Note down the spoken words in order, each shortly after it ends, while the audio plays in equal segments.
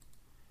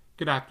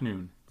Good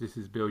afternoon. This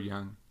is Bill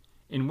Young,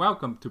 and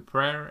welcome to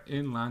Prayer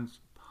in Lunch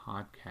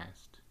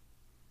podcast.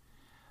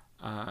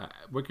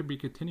 We're going to be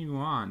continuing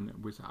on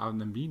with our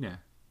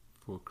novena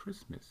for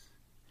Christmas.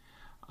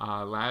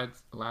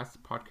 Last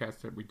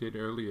podcast that we did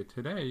earlier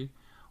today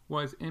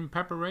was in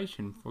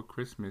preparation for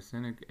Christmas,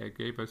 and it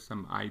gave us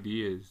some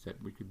ideas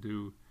that we could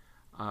do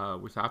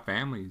with our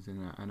families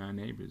and our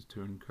neighbors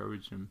to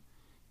encourage them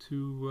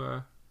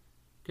to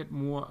get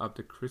more of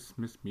the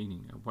Christmas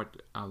meaning of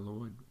what our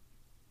Lord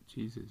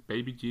Jesus,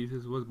 baby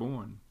Jesus, was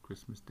born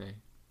Christmas Day.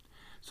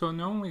 So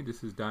normally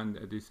this is done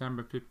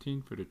December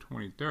 15th for the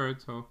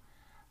 23rd, so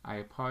I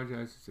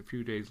apologize, it's a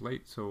few days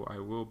late, so I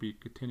will be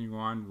continuing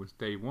on with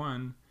day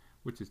one,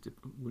 which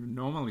would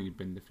normally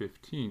been the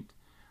 15th,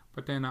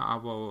 but then I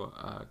will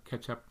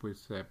catch up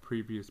with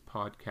previous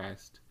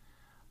podcast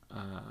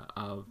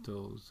of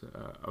those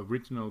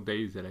original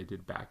days that I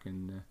did back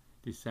in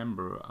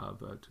December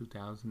of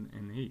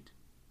 2008.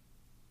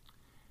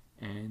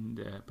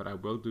 But I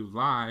will do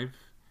live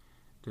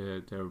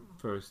the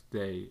first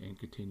day and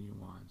continue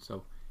on.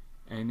 So,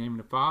 in the name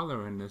of the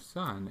Father, and the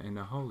Son, and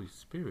the Holy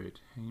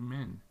Spirit.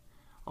 Amen.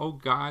 O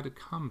God,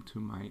 come to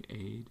my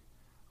aid.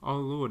 O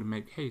Lord,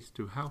 make haste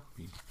to help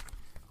me.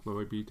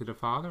 Glory be to the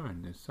Father,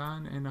 and the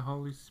Son, and the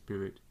Holy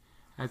Spirit,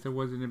 as it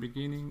was in the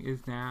beginning,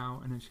 is now,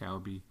 and it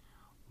shall be,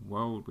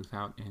 world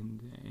without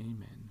end.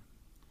 Amen.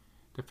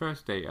 The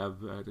first day of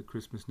the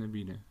Christmas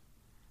Novena,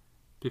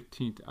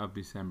 15th of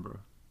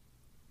December.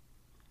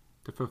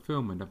 The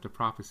fulfillment of the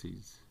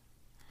prophecies.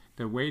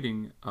 The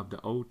waiting of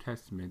the Old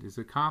Testament is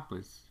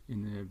accomplished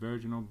in the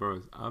virginal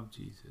birth of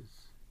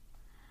Jesus.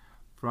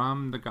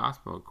 From the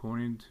Gospel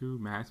according to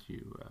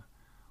Matthew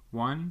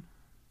 1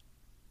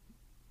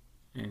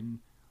 and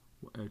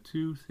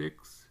 2,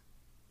 6,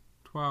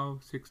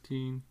 12,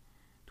 16,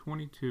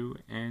 22,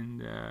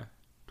 and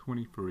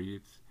 23.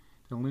 It's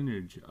the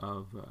lineage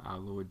of our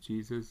Lord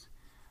Jesus.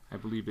 I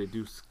believe they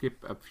do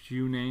skip a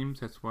few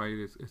names. That's why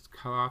it's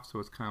cut off, so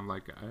it's kind of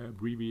like an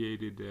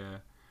abbreviated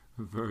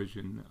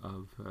version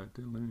of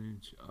the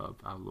lineage of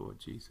our Lord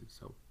Jesus.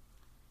 So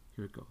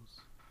here it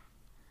goes.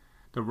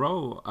 The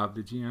role of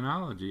the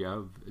genealogy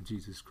of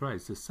Jesus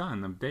Christ, the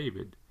son of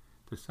David,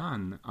 the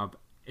son of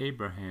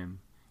Abraham.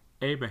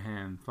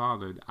 Abraham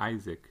fathered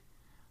Isaac.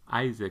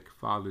 Isaac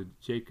fathered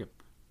Jacob.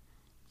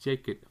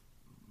 Jacob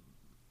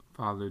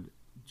fathered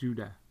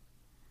Judah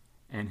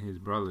and his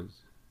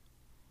brothers.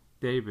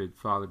 David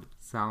fathered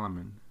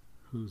Solomon,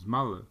 whose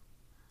mother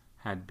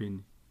had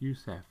been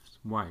Yusuf's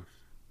wife.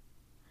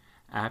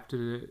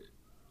 After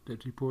the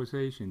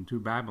deportation to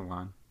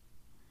Babylon,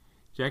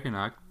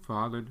 Jeconiah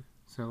fathered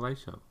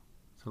Salatiel.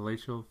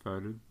 Salatiel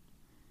fathered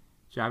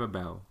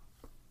Jababel.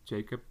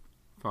 Jacob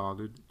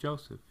fathered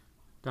Joseph,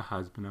 the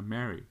husband of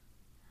Mary.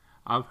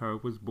 Of her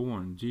was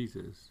born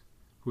Jesus,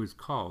 who is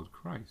called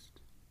Christ.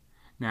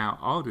 Now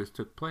all this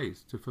took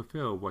place to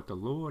fulfill what the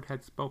Lord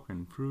had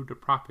spoken through the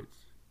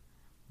prophets.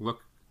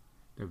 Look,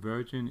 the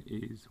virgin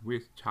is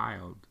with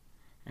child,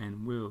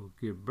 and will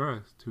give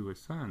birth to a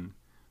son,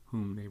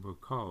 whom they will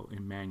call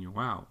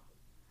Emmanuel,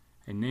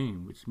 a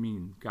name which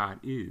means God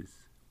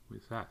is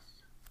with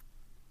us.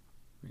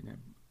 And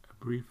a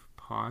brief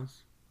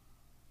pause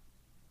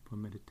for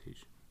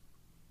meditation.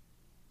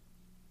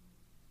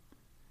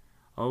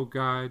 O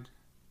God,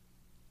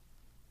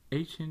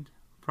 ancient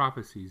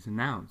prophecies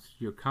announce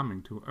your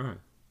coming to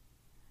earth.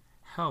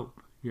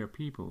 Help your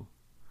people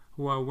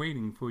who are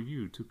waiting for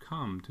you to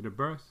come to the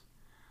birth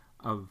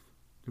of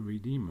the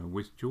Redeemer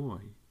with joy,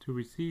 to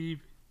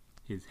receive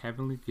his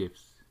heavenly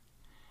gifts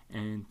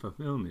and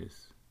fulfillment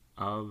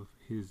of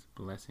his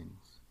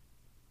blessings.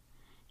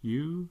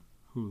 You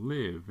who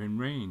live and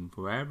reign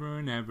forever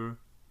and ever.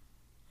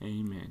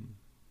 Amen.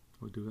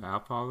 We'll do Our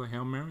Father,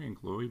 Hail Mary, and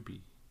glory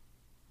be.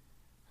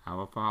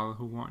 Our Father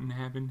who art in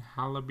heaven,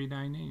 hallowed be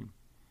thy name.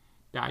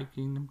 Thy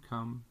kingdom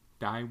come,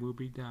 thy will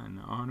be done,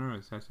 on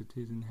earth as it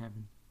is in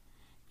heaven.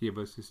 Give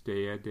us this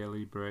day our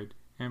daily bread,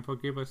 and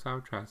forgive us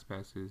our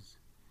trespasses,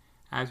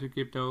 as we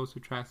give those who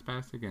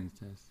trespass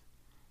against us.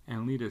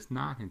 And lead us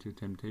not into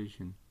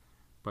temptation,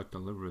 but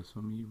deliver us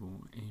from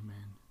evil.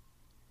 Amen.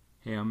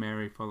 Hail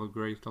Mary, full of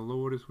grace, the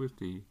Lord is with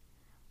thee.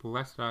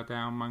 Blessed art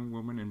thou among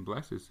women, and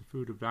blessed is the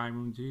fruit of thy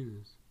womb,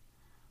 Jesus.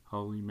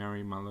 Holy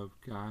Mary, Mother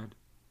of God,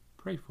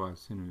 pray for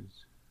us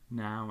sinners,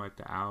 now at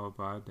the hour of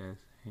our death.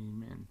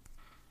 Amen.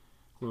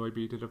 Glory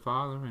be to the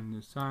Father, and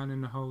the Son,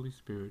 and the Holy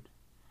Spirit,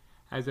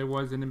 as it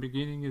was in the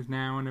beginning, is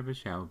now, and ever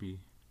shall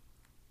be,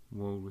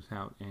 world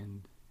without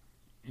end.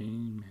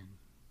 Amen.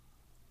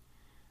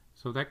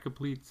 So that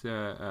completes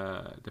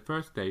the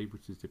first day,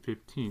 which is the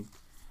 15th.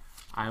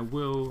 I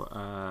will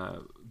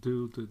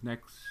do the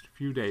next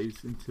few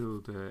days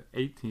until the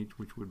 18th,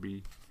 which would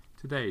be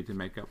today, to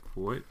make up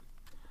for it.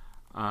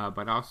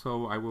 But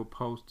also I will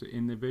post the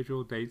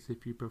individual dates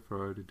if you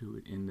prefer to do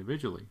it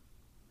individually.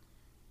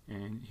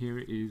 And here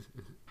is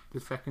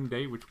the second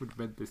day, which would have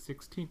been the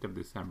 16th of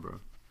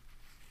December.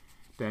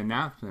 The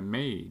announcement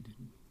made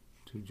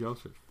to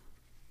Joseph.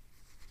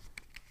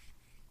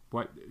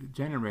 What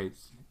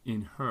generates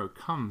in her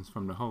comes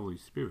from the Holy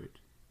Spirit.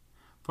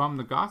 From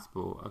the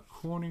Gospel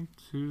according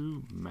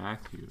to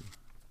Matthew.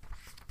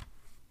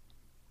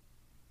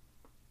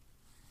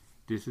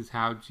 This is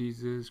how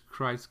Jesus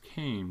Christ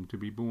came to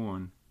be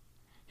born.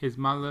 His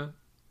mother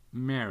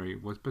Mary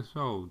was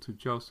betrothed to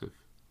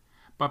Joseph,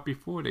 but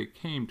before they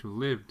came to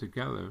live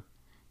together,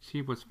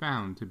 she was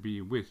found to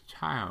be with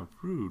child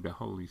through the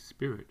Holy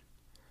Spirit.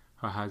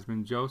 Her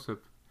husband Joseph,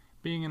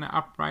 being an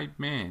upright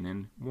man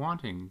and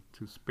wanting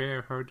to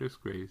spare her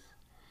disgrace,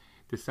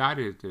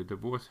 decided to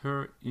divorce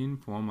her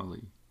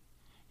informally.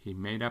 He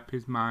made up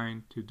his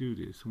mind to do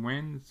this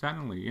when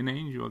suddenly an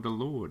angel of the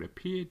Lord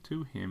appeared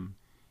to him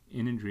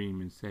in a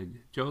dream and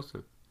said,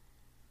 "Joseph,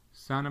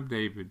 son of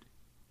David,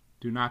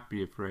 do not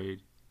be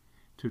afraid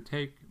to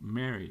take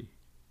Mary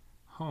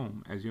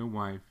home as your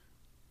wife,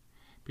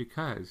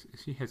 because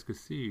she has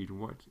conceived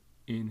what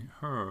in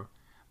her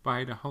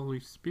by the Holy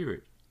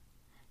Spirit.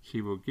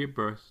 She will give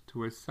birth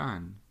to a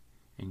son,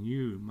 and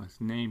you must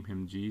name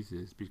him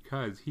Jesus,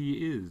 because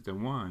he is the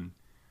one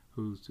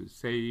who's to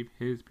save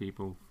his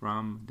people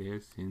from their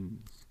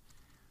sins."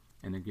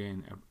 And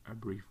again, a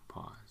brief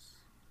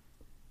pause.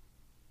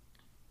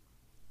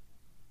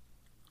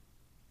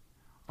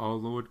 O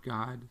Lord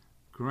God,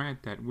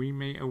 grant that we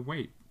may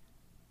await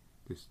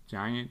this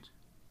giant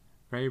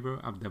favor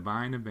of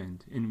divine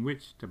event in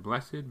which the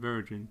Blessed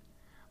Virgin,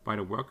 by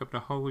the work of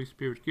the Holy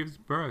Spirit, gives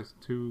birth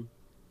to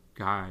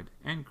God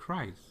and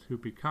Christ, who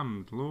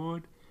becomes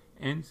Lord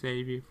and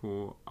Savior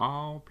for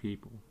all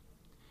people.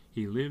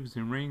 He lives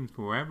and reigns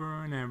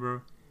forever and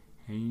ever.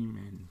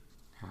 Amen.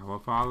 Our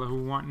Father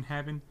who art in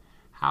heaven,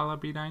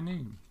 hallowed be thy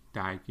name.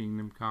 Thy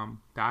kingdom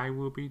come, thy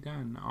will be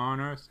done, on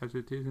earth as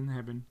it is in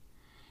heaven.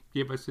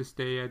 Give us this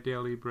day our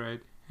daily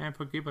bread, and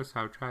forgive us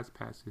our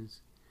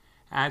trespasses,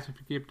 as we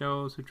forgive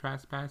those who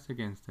trespass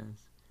against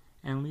us.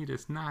 And lead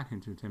us not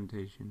into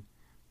temptation,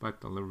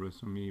 but deliver us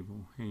from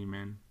evil.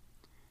 Amen.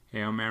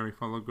 Hail Mary,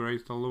 full of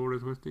grace, the Lord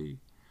is with thee.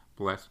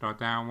 Blessed art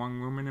thou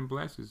among women, and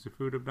blessed is the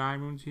fruit of thy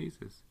womb,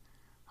 Jesus.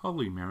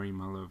 Holy Mary,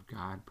 Mother of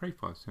God, pray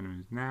for us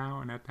sinners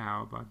now and at the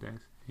hour of our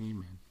death.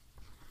 Amen.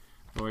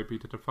 Glory be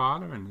to the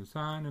Father, and the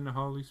Son, and the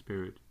Holy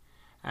Spirit,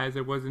 as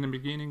it was in the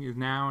beginning, is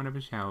now, and ever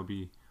shall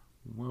be,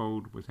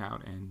 world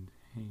without end.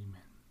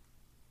 Amen.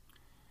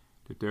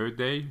 The third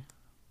day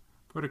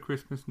for the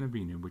Christmas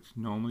Novena, which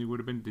normally would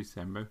have been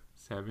December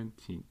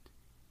 17th.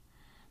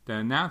 The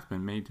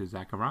announcement made to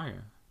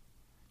Zechariah.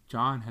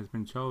 John has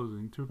been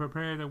chosen to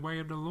prepare the way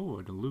of the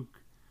Lord.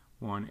 Luke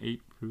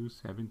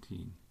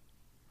 1:8-17.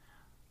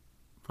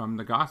 From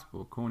the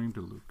Gospel according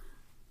to Luke.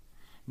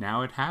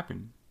 Now it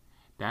happened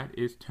that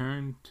is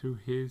turned to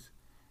his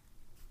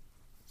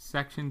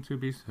section to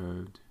be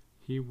served.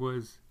 He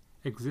was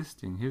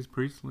existing his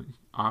priestly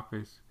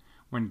office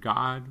when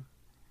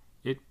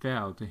it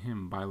fell to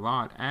him by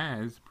lot,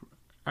 as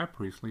a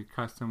priestly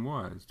custom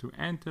was, to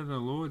enter the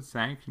Lord's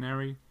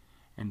sanctuary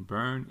and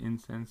burn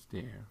incense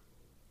there.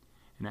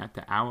 And at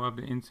the hour of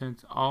the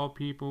incense, all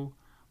people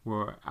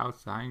were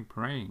outside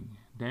praying.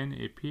 Then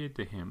it appeared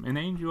to him an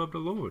angel of the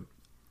Lord,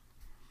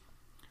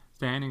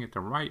 standing at the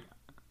right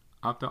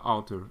of the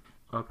altar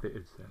of the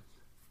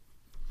incense.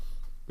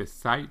 The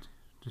sight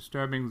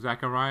disturbing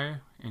Zechariah,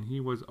 and he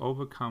was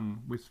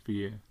overcome with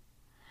fear.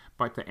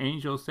 But the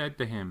angel said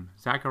to him,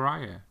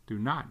 "Zechariah, do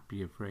not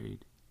be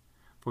afraid,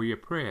 for your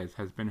prayers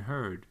has been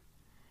heard.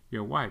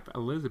 Your wife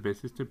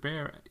Elizabeth is to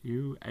bear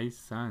you a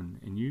son,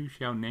 and you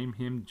shall name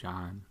him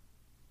John.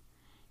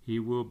 He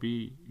will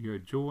be your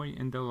joy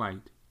and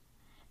delight,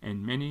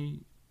 and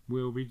many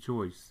will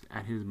rejoice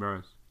at his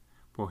birth,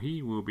 for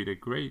he will be the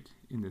great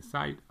in the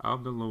sight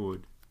of the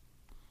Lord.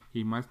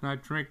 He must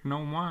not drink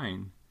no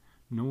wine,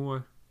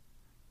 nor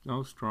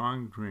no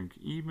strong drink.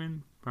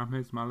 Even from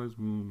his mother's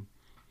womb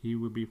he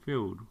will be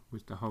filled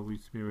with the Holy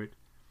Spirit,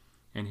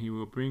 and he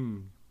will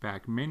bring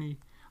back many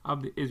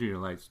of the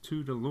Israelites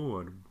to the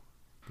Lord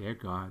their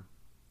God.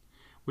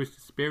 With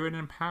the spirit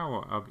and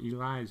power of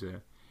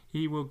Elijah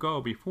he will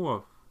go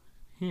before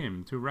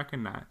him to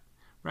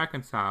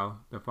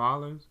reconcile the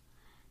fathers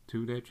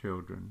to their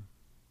children,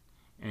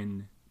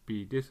 and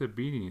be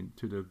disobedient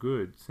to the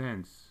good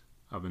sense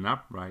of an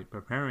upright,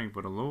 preparing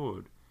for the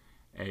Lord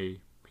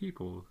a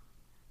people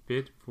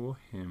fit for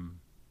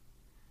him."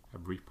 A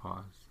brief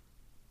pause.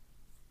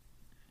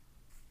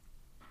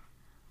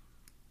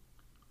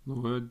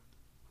 Lord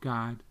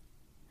God,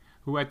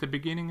 who at the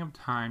beginning of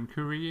time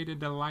created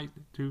the light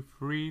to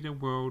free the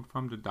world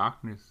from the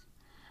darkness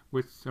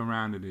which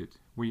surrounded it,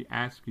 we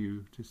ask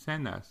you to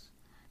send us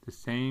the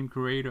same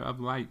creator of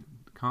light,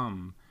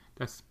 come,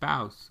 the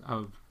spouse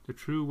of the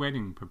true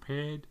wedding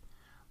prepared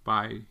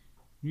by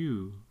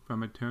you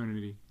from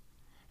eternity.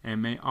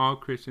 And may all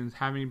Christians,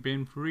 having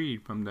been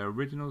freed from the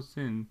original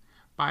sin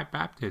by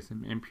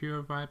baptism and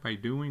purified by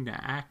doing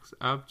the acts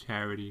of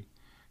charity,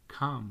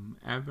 come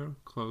ever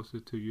closer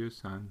to your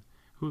Son,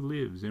 who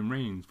lives and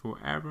reigns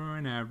forever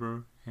and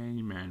ever.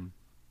 Amen.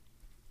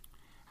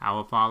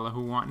 Our Father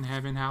who art in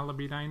heaven, hallowed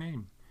be thy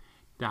name.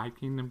 Thy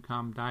kingdom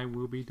come, thy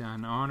will be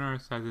done, on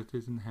earth as it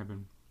is in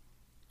heaven.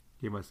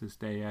 Give us this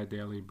day our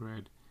daily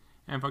bread,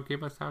 and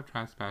forgive us our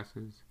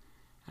trespasses,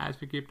 as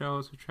forgive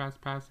those who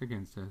trespass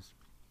against us.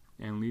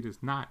 And lead us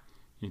not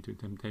into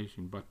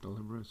temptation, but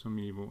deliver us from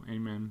evil.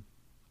 Amen.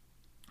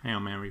 Hail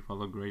Mary,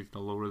 full of grace, the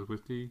Lord is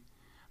with thee.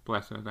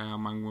 Blessed art thou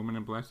among women,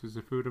 and blessed is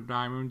the fruit of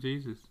thy womb,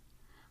 Jesus.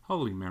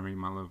 Holy Mary,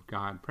 Mother of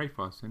God, pray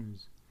for us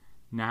sinners,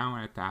 now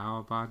and at the hour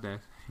of our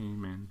death.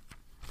 Amen.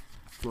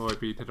 Glory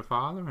be to the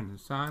Father, and the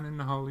Son, and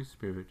the Holy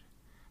Spirit,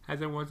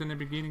 as it was in the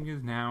beginning,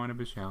 is now, and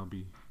ever shall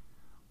be,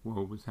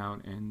 world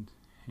without end.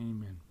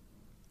 Amen.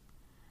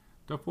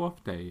 The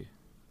fourth day,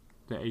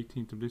 the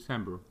 18th of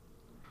December,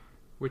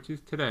 which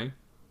is today,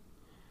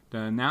 the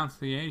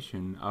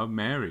Annunciation of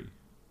Mary,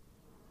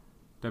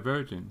 the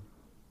Virgin,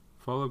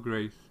 full of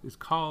grace, is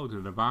called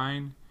the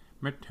divine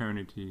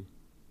maternity.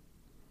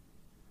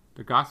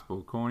 The Gospel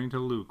according to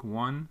Luke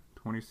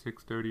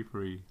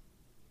 1:26-33.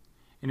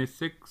 In the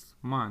 6th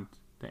month,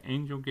 the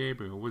angel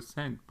Gabriel was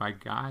sent by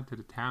God to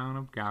the town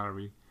of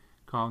Galilee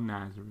called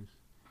Nazareth,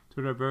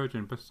 to the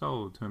virgin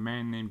betrothed to a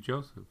man named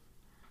Joseph,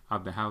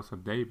 of the house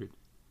of David,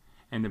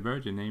 and the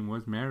virgin name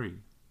was Mary.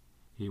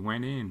 He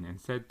went in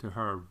and said to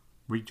her,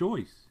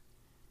 Rejoice,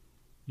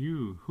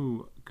 you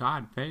who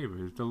God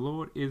favors, the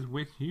Lord is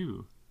with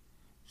you.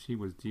 She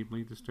was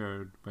deeply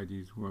disturbed by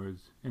these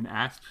words, and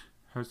asked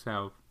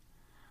herself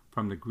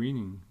from the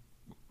greeting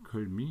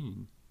could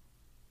mean.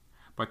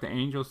 But the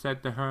angel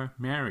said to her,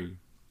 Mary,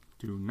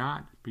 do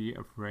not be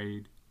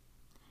afraid.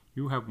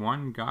 You have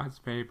won God's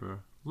favor.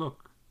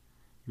 Look,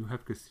 you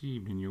have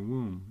conceived in your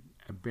womb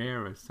and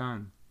bear a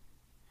son.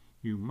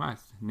 You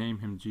must name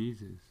him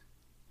Jesus.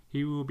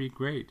 He will be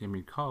great and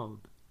be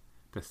called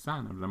the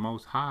Son of the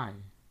Most High.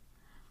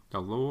 The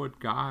Lord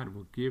God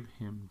will give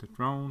him the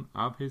throne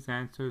of his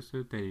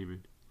ancestor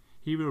David.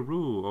 He will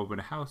rule over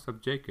the house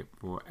of Jacob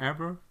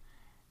forever,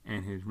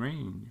 and his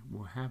reign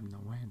will have no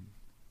end.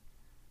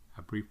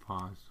 A brief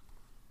pause.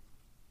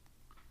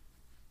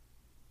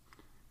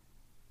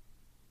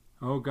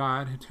 O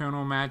God,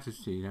 eternal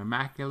majesty, the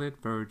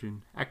immaculate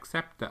Virgin,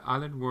 accept the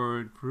uttered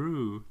word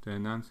through the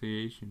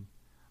Annunciation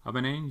of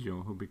an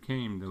angel who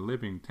became the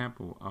living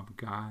temple of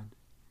God.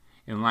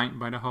 Enlightened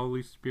by the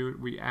Holy Spirit,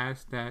 we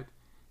ask that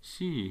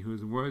she who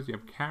is worthy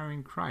of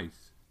carrying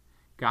Christ,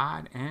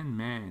 God and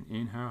man,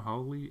 in her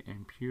holy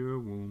and pure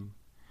womb,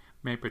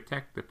 may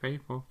protect the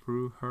faithful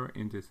through her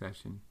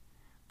intercession.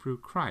 Through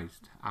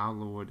Christ our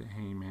Lord.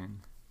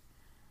 Amen.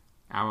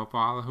 Our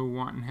Father who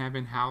art in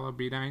heaven, hallowed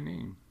be thy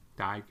name.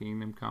 Thy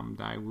kingdom come,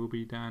 thy will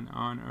be done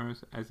on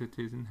earth as it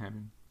is in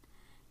heaven.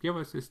 Give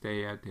us this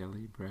day our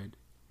daily bread,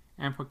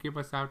 and forgive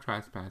us our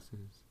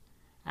trespasses,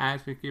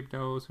 as we forgive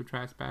those who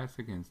trespass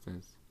against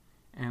us.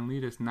 And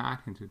lead us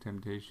not into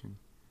temptation,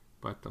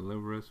 but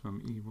deliver us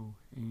from evil.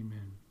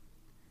 Amen.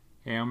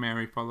 Hail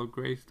Mary, full of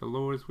grace, the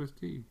Lord is with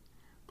thee.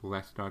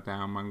 Blessed art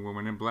thou among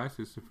women, and blessed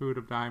is the fruit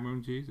of thy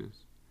womb,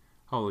 Jesus.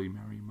 Holy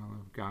Mary, Mother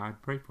of God,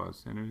 pray for us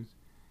sinners,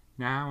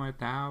 now and at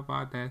the hour of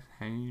our death.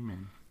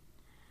 Amen.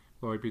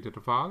 Glory be to the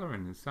Father,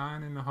 and the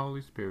Son, and the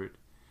Holy Spirit,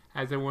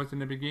 as it was in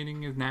the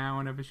beginning, is now,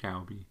 and ever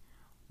shall be,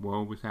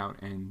 world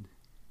without end.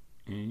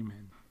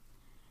 Amen.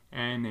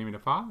 And in the name of the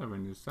Father,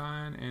 and the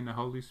Son, and the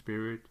Holy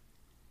Spirit.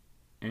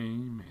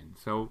 Amen.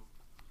 So,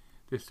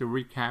 just to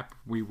recap,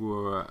 we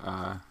were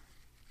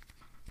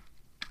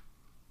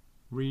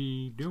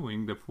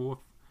redoing the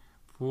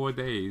four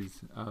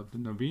days of the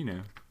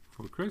novena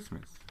for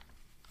Christmas.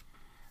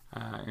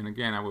 And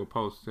again, I will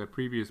post a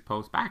previous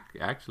post back,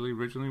 actually,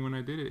 originally when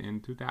I did it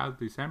in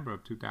December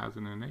of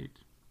 2008.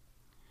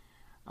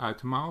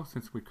 Tomorrow,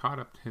 since we caught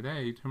up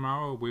today,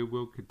 tomorrow we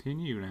will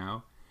continue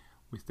now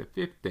with the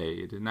 5th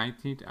day, the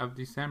 19th of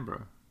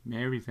December,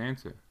 Mary's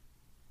answer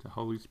to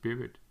Holy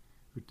Spirit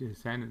who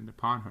descended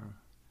upon her.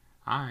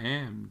 I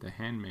am the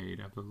handmaid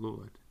of the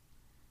Lord.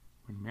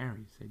 When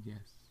Mary said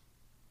yes.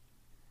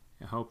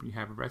 I hope you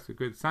have a rest of a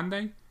good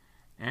Sunday,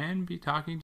 and be talking